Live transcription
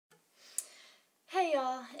Hey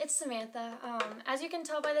y'all, it's Samantha. As you can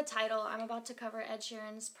tell by the title, I'm about to cover Ed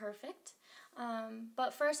Sheeran's Perfect.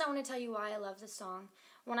 But first I want to tell you why I love this song.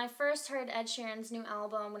 When I first heard Ed Sheeran's new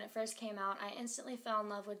album, when it first came out, I instantly fell in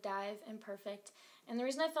love with Dive and Perfect. And the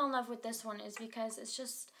reason I fell in love with this one is because it's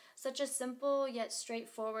just such a simple yet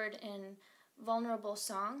straightforward and vulnerable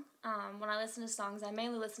song. When I listen to songs, I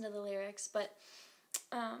mainly listen to the lyrics, but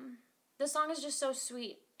this song is just so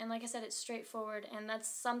sweet. And like I said, it's straightforward, and that's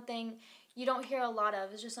something you don't hear a lot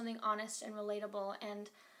of. It's just something honest and relatable. And,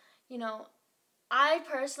 you know, I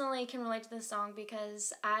personally can relate to this song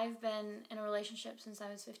because I've been in a relationship since I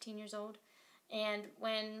was 15 years old. And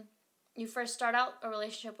when you first start out a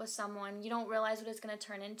relationship with someone, you don't realize what it's going to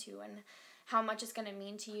turn into and how much it's going to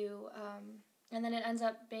mean to you. And then it ends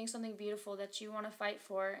up being something beautiful that you want to fight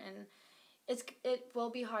for. And it will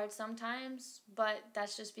be hard sometimes, but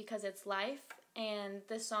that's just because it's life. And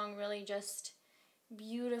this song really just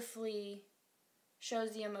beautifully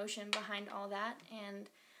shows the emotion behind all that. And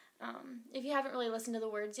if you haven't really listened to the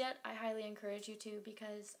words yet, I highly encourage you to,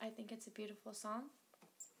 because I think it's a beautiful song.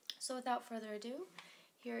 So without further ado,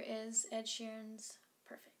 here is Ed Sheeran's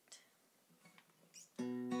Perfect.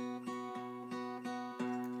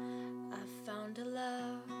 I found a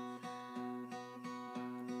love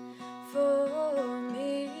for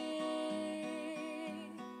me,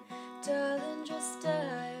 darling, just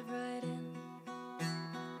dive right in,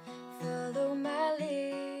 follow my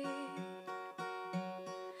lead.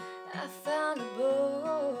 I found a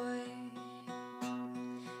boy,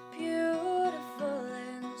 beautiful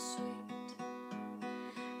and sweet.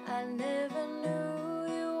 I never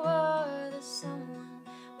knew you were the someone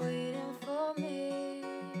waiting for me,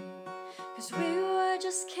 'cause we were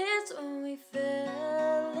just kids when we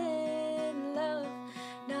fell in love,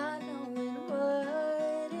 not knowing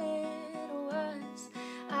what it was.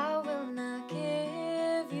 I will not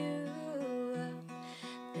give you up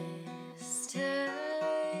this time.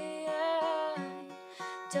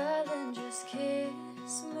 Darling, just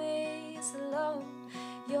kiss me slow.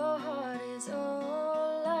 Your heart is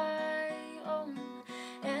all I own,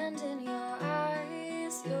 and in your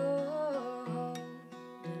eyes you're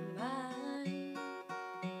holding mine,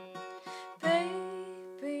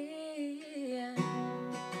 baby.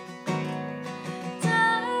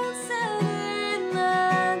 Dancing in the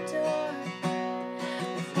dark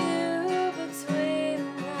with you between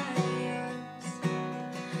my arms,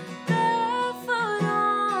 barefoot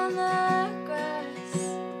on the grass,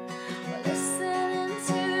 we're listening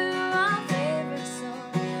to our favorite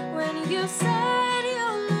song. When you said you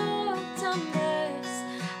looked a mess,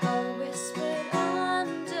 I whispered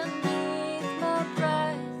underneath my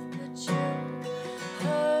breath, but you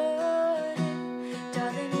heard it.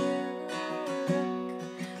 Darling, you look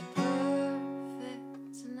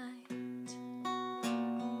perfect tonight.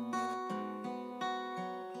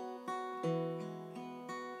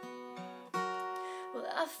 Well,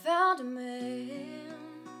 I found a man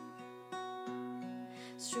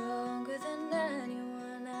stronger than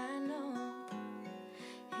anyone I know.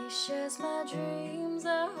 He shares my dreams.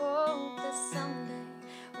 I hope that someday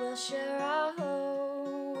we'll share our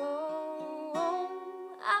home.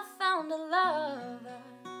 I found a lover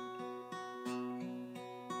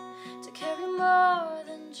to carry more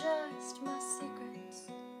than just my secrets,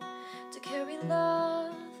 to carry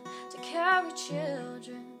love, to carry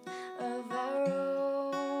children of our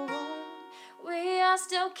own. We are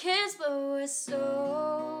still kids, but we're so